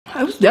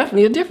It was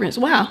definitely a difference.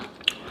 Wow.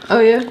 Oh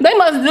yeah. They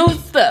must do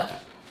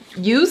stuff.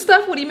 Use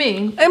stuff? What do you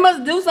mean? They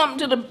must do something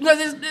to the, because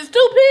it's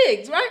two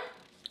pigs, right?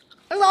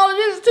 That's all it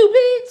is two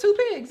pigs. Two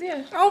pigs,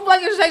 yeah. I don't feel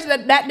like it tastes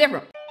that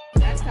different.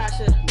 That's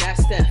Tasha,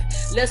 that's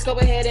Steph. Let's go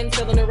ahead and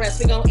fill in the rest.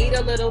 We gon' eat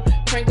a little,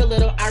 drink a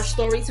little. Our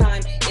story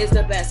time is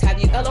the best.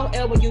 Have you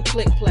LOL when you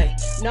click play?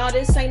 No,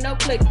 this ain't no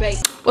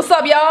clickbait. What's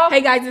up, y'all? Hey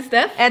guys, it's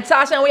Steph. And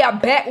Tasha, and we are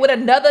back with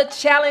another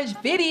challenge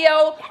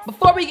video.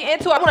 Before we get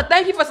into it, I want to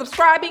thank you for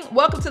subscribing.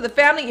 Welcome to the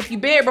family. If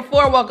you've been here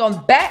before,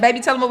 welcome back. Baby,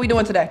 tell them what we're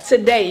doing today.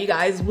 Today, you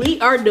guys, we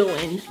are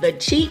doing the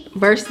cheap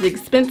versus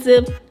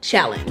expensive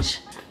challenge.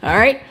 All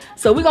right,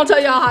 so we're gonna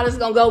tell y'all how this is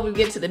gonna go when we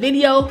get to the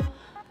video.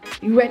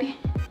 You ready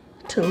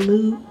to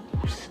lose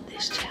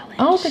this challenge?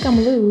 I don't think I'm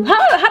gonna lose.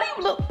 How do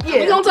you look?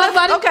 Yeah, we gonna talk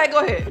about it. Okay,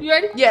 go ahead. You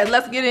ready? Yeah,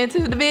 let's get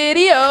into the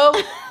video. All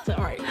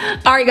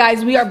right,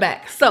 guys, we are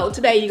back. So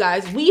today, you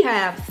guys, we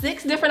have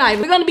 6 different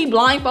items. We're gonna be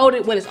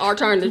blindfolded when it's our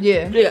turn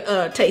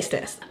to taste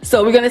test.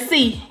 So we're gonna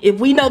see if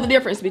we know the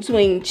difference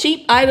between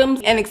cheap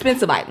items and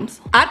expensive items.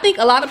 I think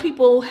a lot of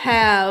people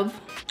have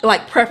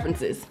like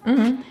preferences.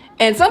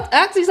 And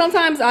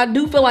sometimes I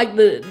do feel like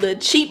the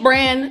cheap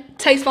brand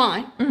tastes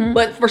fine,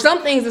 but for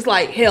some things it's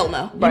like hell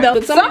no. Right. You know,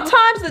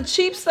 sometimes the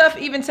cheap stuff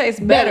even tastes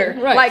better.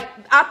 Right. Like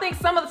I think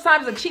some of the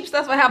times the cheap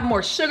stuff will have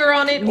more sugar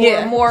on it,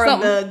 Yeah, or more of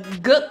the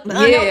good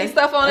unhealthy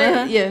stuff on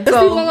it. Yeah.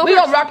 So we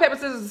gonna rock paper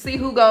scissors to see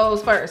who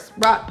goes first.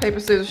 Rock paper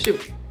scissors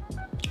shoot.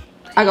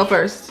 I go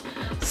first.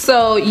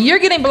 So you're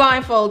getting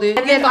blindfolded,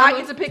 and then I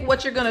get to pick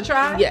what you're gonna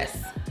try. Yes.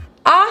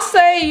 I'll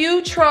say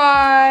you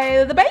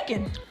try the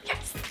bacon.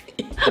 Yes.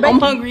 I'm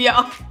hungry,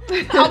 y'all.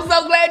 I'm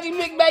so glad you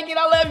picked bacon.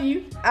 I love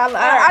you.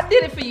 I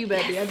did it for you,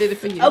 baby. I did it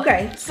for you.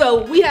 Okay,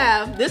 so we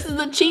have, this is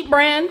the cheap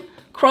brand,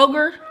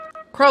 Kroger.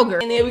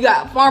 And then we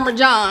got Farmer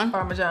John.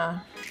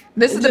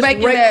 This is the Just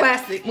bacon red that,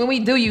 plastic. when we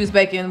do use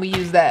bacon, we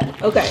use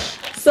that. Okay,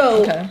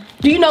 so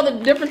do you know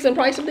the difference in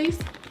price of these?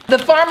 The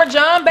Farmer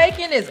John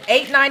bacon is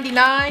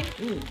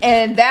 $8.99,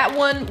 and that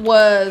one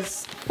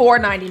was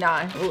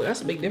 $4.99. Oh,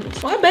 that's a big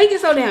difference. Why bacon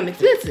so damn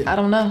expensive? I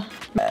don't know.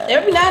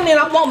 Every now and then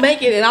I want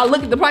bacon and I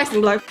look at the price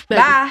and be like,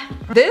 Bye.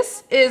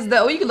 This is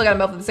the, you can look at them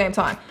both at the same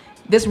time.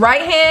 This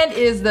right hand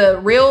is the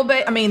real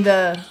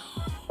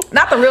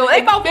not the real,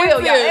 they both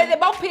real, y'all. They're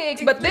both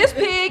pigs, but this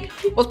pig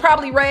was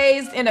probably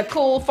raised in a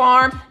cool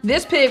farm.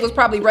 This pig was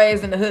probably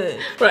raised in the hood.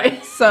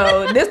 Right.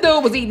 So this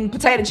dude was eating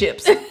potato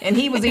chips, and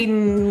he was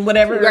eating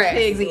whatever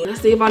pigs eat. Let's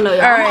see if I know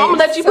y'all. All right, I'm gonna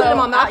let you put it in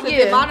my mouth. Yeah.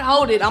 If I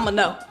hold it, I'm gonna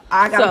know.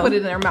 I gotta put it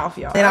in their mouth,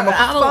 y'all. And I'm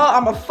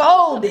gonna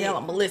fold it. I'm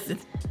gonna listen.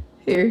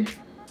 Here.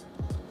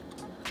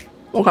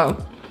 Okay.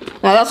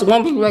 Now that's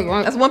one piece,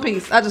 right? That's one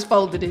piece. I just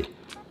folded it.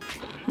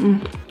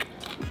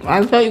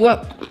 I'll tell you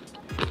what.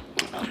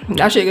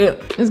 That shit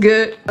good. It's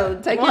good.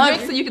 Take your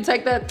drink so you can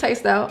take that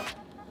taste out.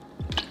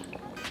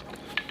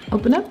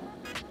 Open up.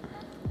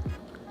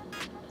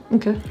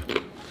 Okay.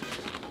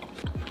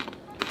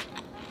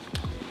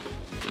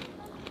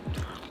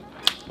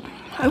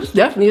 It was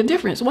definitely a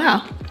difference.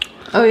 Wow.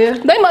 Oh yeah.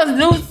 They must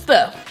do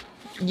stuff.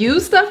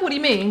 Use stuff? What do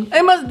you mean?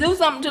 They must do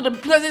something to the,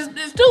 because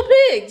it's two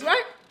pigs,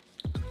 right?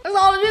 That's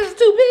all it is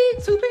two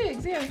pigs. Two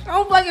pigs, yeah. I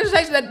don't feel like it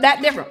tastes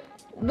that different.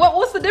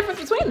 What's the difference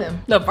between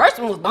them? The first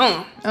one was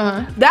bomb.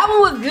 That one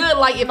was good.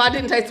 Like if I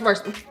didn't taste the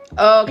first one.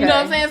 Okay. You know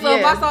what I'm saying? So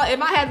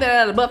if I had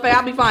that at a buffet,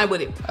 I'd be fine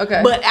with it.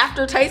 Okay. But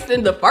after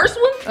tasting the first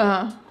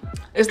one,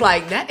 it's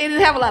like that. It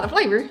didn't have a lot of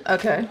flavor.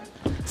 Okay.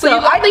 So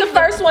you liked the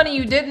first one and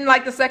you didn't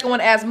like the second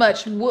one as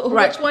much.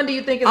 Which one do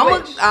you think is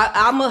which?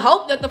 I'm gonna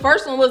hope that the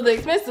first one was the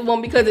expensive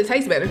one because it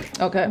tastes better.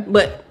 Okay.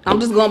 But I'm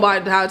just going by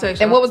how it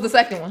tastes. And what was the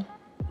second one?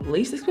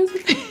 Least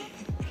expensive.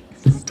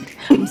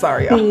 I'm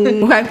sorry, y'all.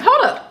 Okay,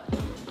 hold up.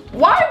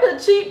 Why the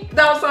cheap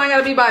dollar sign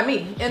gotta be by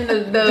me? And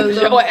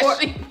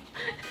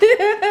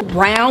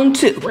Round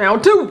two.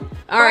 Round two.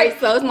 All right,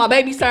 so it's my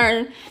baby's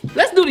turn.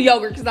 Let's do the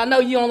yogurt because I know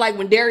you don't like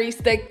when dairy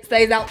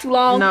stays out too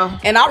long. No.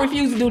 And I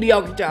refuse to do the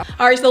yogurt, y'all.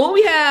 All right, so what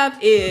we have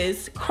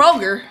is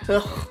Kroger.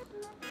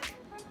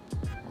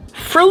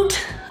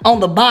 Fruit on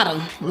the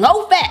bottom,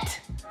 low fat,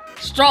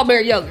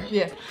 strawberry yogurt.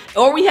 Yeah.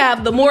 Or we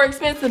have the more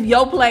expensive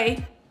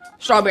Yoplait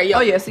strawberry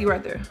yogurt. Oh yeah, see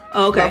right there.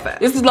 Okay. Low fat.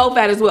 This is low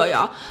fat as well,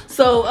 y'all.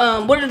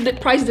 So what are the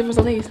price difference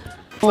on these?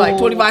 It's like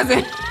 25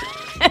 cents.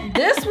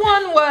 This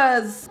one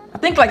was, I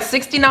think, like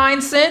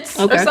 69 cents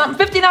or something,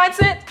 59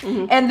 cents.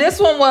 And this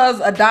one was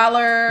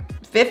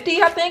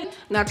 $1.50, I think.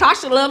 Now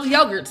Tasha loves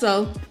yogurt,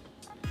 so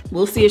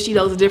we'll see if she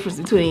knows the difference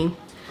between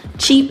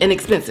cheap and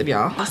expensive,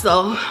 y'all.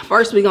 So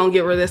first we gonna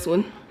get rid of this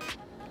one.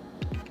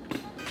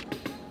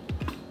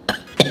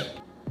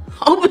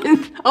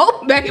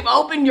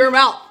 Open your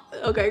mouth.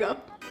 Okay, go.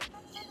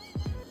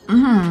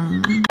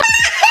 I'm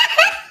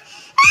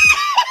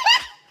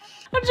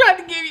trying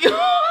to give you a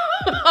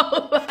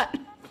lot.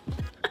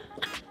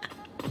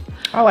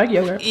 I like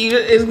yogurt.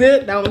 It's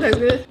good. That one tastes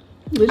good.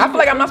 I feel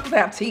like I'm not supposed to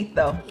have teeth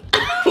though.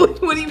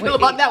 What do you feel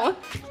about that one?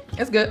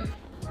 It's good.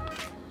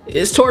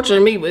 It's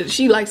torturing me, but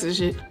she likes this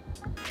shit.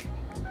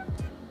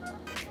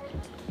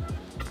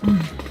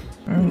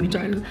 Let me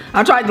try this.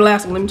 I tried the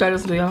last one. Let me try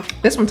this one, y'all.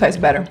 This one tastes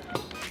better.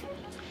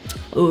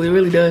 Oh, it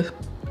really does.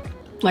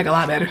 Like a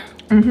lot better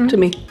to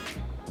me.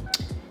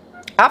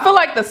 I feel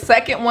like the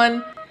second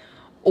one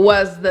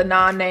was the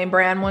non-name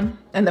brand one,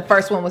 and the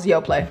first one was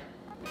Yoplait.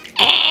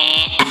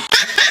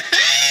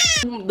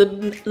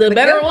 The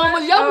better one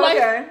was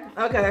Yoplait.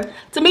 Okay.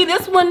 To me,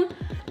 this one,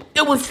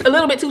 it was a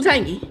little bit too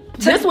tangy.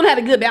 This one had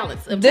a good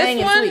balance of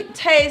tang and sweet. This one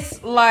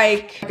tastes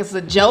like it's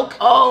a joke.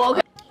 Oh,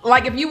 okay.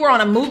 Like if you were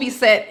on a movie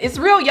set, it's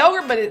real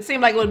yogurt, but it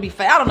seemed like it would be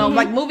fake. I don't know,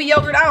 like movie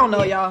yogurt. I don't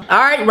know, y'all. All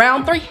right,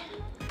 round 3.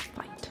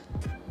 Fight.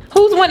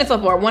 Who's winning so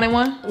far? 1 and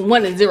 1?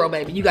 1-0,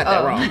 baby. You got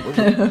that wrong.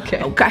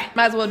 Okay. Okay.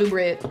 Might as well do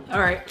bread. All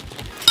right,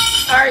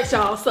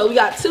 y'all. So we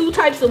got 2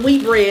 types of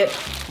wheat bread.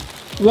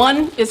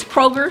 One is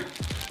Kroger,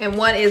 and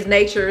one is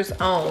Nature's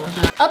Own.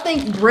 I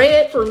think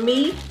bread for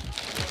me,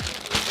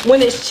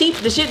 when it's cheap,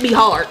 the shit be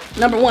hard.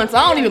 Number 1, so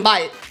I don't even buy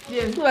it.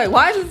 Yeah. Like,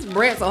 why is this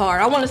bread so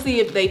hard? I want to see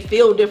if they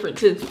feel different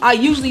too. I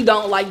usually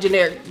don't like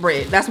generic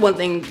bread. That's one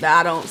thing that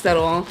I don't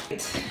settle on.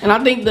 And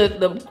I think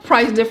the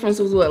price difference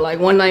was what, like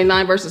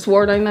 $1.99 versus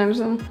 $4.99 or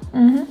something?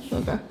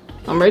 Okay,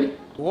 I'm ready.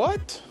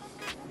 What?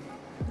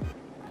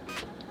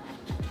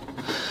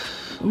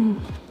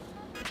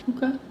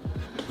 Okay.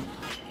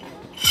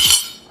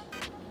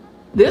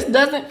 This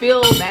doesn't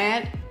feel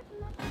bad.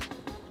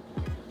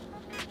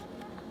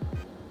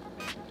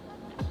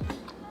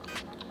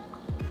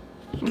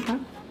 Okay.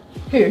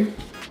 Here.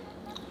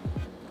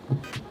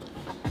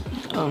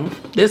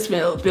 This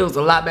feels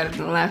a lot better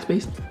than the last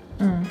piece.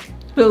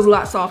 Feels a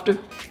lot softer.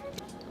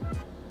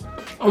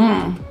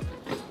 I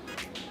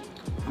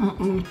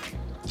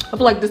feel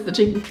like this is the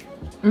cheap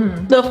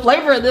one. The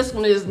flavor of this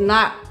one is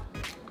not.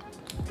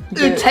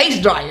 It tastes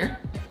drier.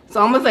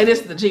 So I'm gonna say this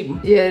is the cheap one.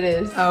 Yeah, it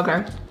is.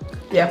 Okay.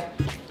 Yeah.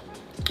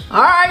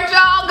 All right,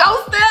 y'all.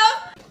 Go Steph.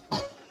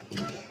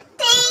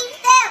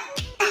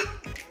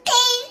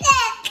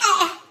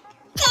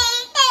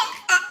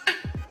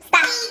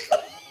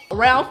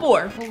 Round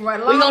 4. We're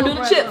gonna do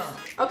the chips.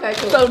 Okay,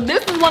 cool. So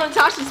this is one of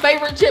Tasha's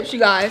favorite chips, you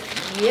guys.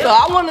 Yep. So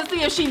I want to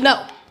see if she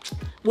know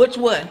which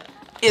one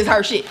is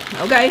her shit.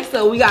 Okay,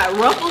 so we got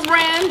Ruffles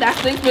brand. That's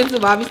the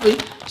expensive, obviously.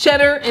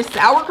 Cheddar and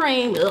sour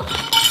cream. Ugh.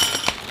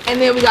 And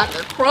then we got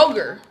the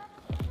Kroger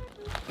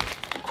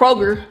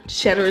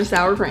cheddar and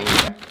sour cream.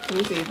 Let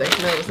me see if they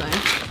smell the same.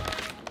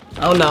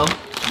 Oh no.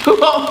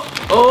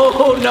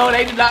 Oh no,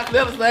 they do not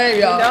smell the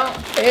same, y'all.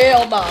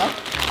 Hell no.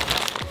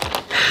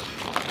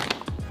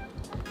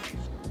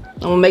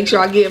 I'm gonna make sure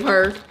I give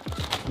her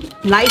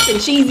nice and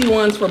cheesy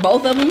ones for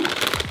both of them,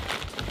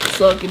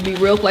 so it can be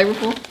real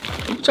flavorful.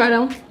 Try that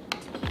one.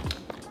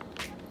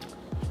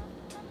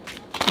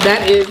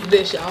 That is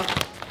this, y'all.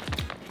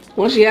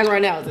 What she has right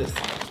now is this.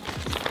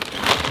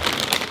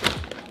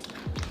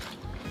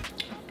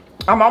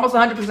 I'm almost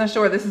 100%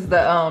 sure this is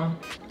the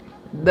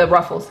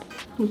Ruffles.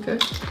 Okay.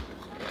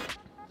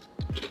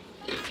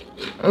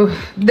 Ooh,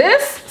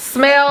 this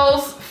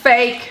smells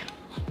fake.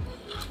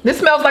 This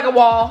smells like a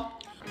wall.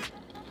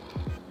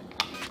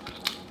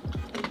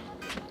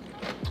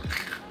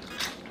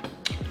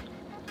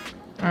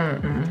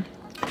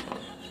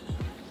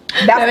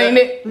 That ain't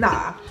it.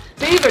 Nah.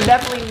 These are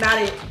definitely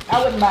not it.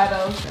 I wouldn't buy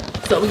those.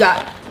 So we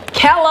got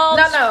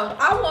Kellogg's. No.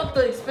 I want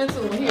the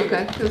expensive one here.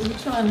 Okay. Because you're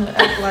trying to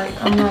act like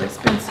I'm not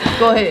expensive.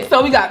 Go ahead.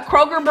 So we got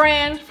Kroger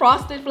brand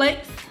Frosted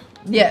Flakes.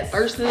 Yes.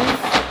 Versus.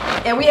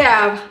 And we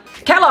have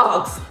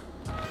Kellogg's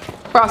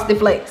Frosted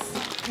Flakes.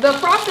 The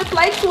Frosted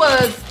Flakes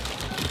was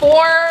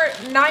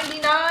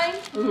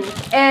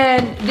 $4.99,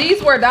 and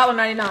these were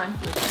 $1.99.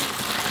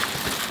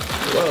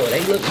 Whoa,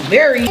 they look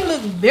very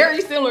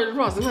similar to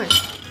Frosted Flakes.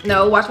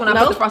 No, watch when I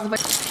put the Frosted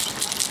Flakes.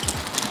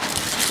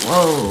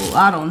 Whoa,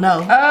 I don't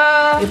know.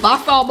 If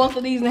I saw both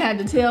of these and had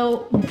to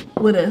tell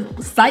with a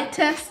sight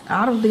test,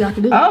 I don't think I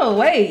could do it. Oh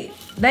wait,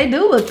 they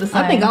do look the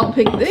same. I think I'll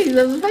pick these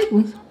as the fake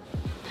ones.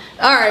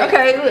 All right.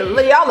 Okay,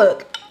 look, y'all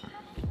look.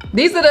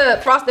 These are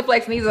the Frosted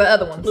Flakes and these are the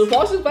other ones. The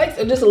Frosted Flakes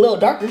are just a little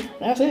darker.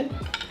 That's it.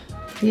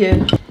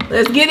 Yeah.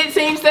 Let's get it,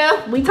 Team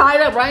Steph. We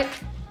tied up, right?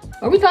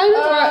 Are we tied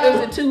up? Or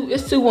is it 2?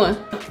 It's 2-1.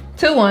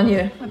 2-1,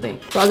 yeah. I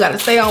think. So I gotta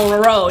stay on the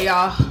roll,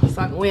 y'all,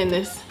 so I can win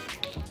this.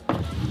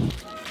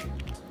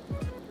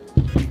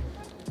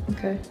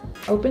 Okay.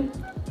 Open.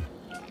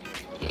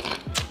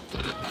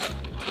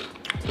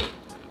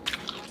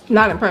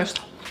 Not impressed.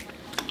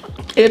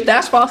 If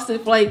that's Frosted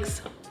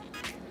Flakes,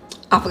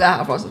 I forgot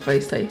how Frosted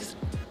Flakes tastes.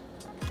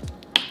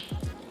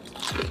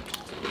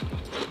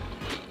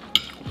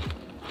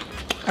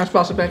 That's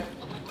Frosted Flakes.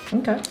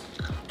 Okay.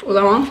 Was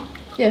I wrong?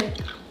 Yeah.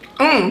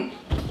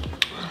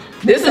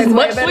 This is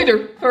much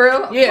sweeter. For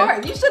real? Yeah.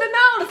 Right. You should have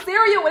known the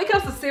cereal. When it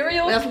comes to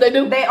cereal, That's what they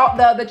do?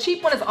 The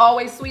cheap one is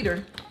always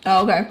sweeter.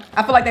 Oh, okay.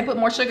 I feel like they put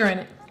more sugar in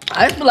it.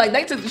 I just feel like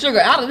they took the sugar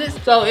out of this.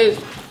 So it's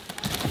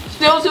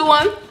still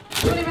 2-1.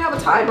 We don't even have a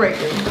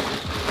tiebreaker.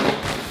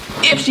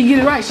 If she get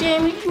it right. She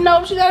ain't even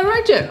know if she got it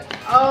right yet.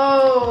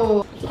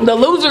 Oh. The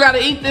loser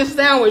gotta eat this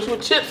sandwich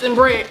with chips and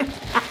bread.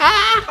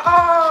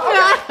 Oh,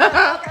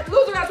 okay. The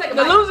loser gotta take a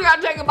bite. The loser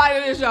gotta take a bite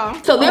of this,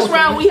 y'all. So this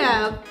round we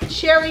have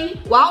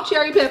wild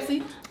cherry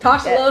Pepsi.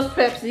 Tasha loves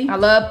Pepsi. I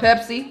love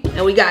Pepsi.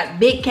 And we got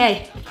Big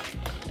K.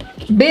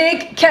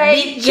 Big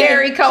K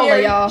cherry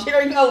cola, y'all.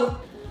 Cherry cola.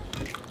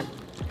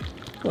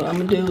 What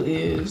I'm gonna do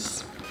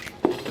is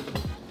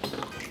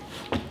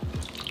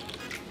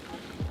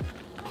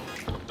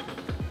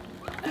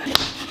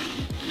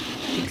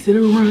mix it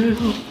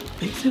around,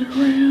 mix it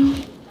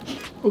around.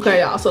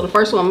 Okay, y'all, so the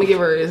first one I'm gonna give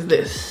her is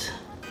this.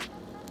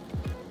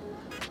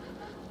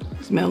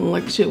 Smelling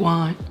like shit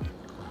wine.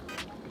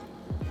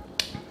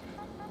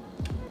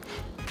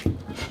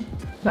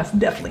 That's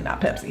definitely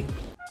not Pepsi.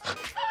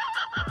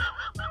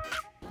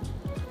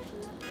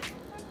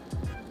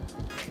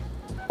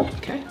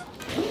 Okay.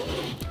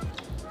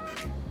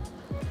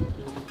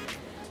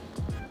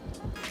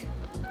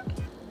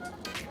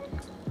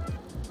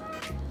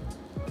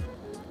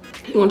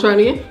 You wanna try it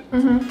again?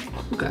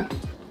 Mm-hmm. Okay.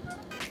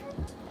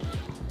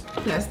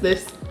 That's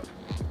this.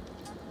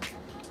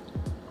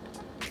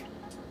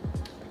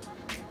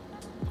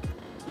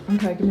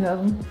 Okay, give me the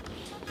other one.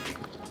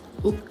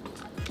 Ooh.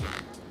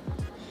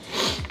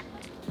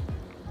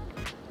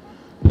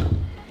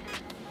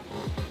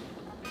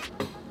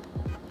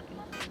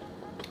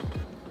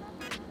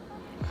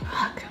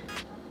 Fuck.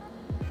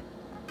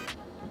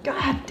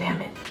 God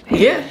damn it.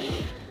 Yeah.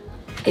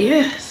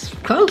 Yes.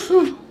 Close.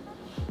 Huh?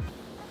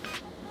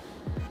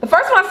 The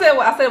first one I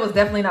said it was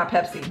definitely not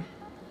Pepsi.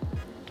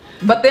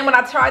 But then when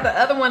I tried the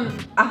other one,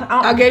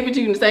 I gave it to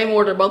you in the same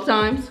order both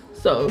times,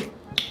 so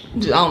I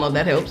don't know if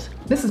that helps.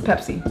 This is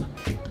Pepsi.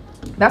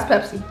 That's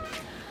Pepsi.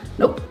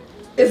 Nope.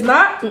 It's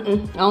not?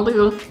 Mm-mm. I don't think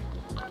so.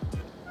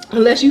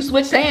 Unless you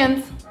switch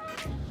hands.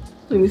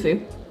 Let me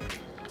see.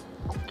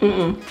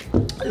 Mm-mm.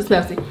 It's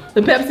Pepsi.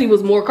 The Pepsi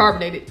was more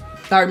carbonated.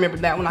 I remember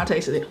that when I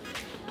tasted it.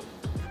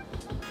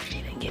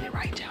 She didn't get it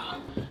right,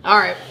 y'all. All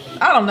right.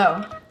 I don't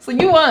know. So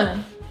you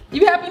won.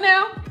 You happy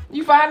now?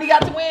 You finally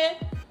got to win?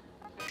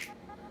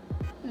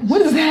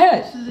 What is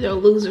that? This is your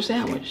loser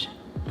sandwich.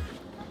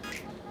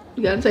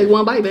 You gotta take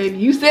one bite, baby.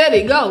 You said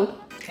it. Go.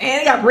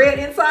 And it got bread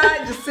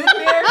inside, just sitting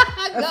there.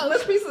 Go.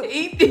 Let's piece of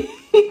Eat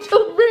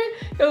your bread,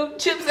 your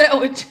chip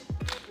sandwich.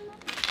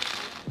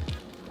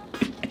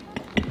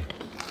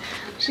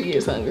 She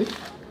is hungry.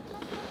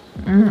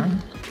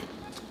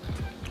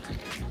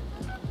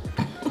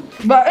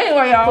 But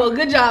anyway, y'all. Well,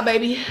 good job,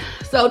 baby.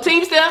 So,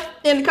 Team Steph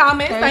in the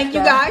comments. Thank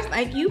you guys.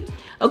 Thank you.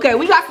 Okay,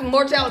 we got some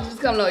more challenges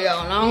coming though,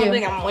 y'all. And I don't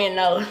think I'm gonna win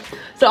those.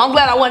 So I'm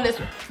glad I won this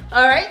one.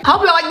 All right.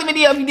 Hope y'all liked the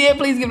video. If you did,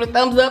 please give it a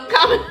thumbs up.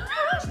 Comment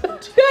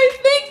what you guys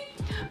think.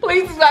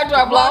 Please subscribe to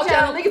our vlog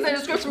channel. Link is in the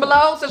description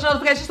below. Set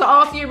notifications to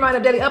all so you're reminded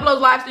of daily uploads,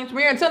 live streams,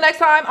 premiere. Until next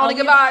time, only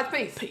good vibes.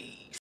 Peace.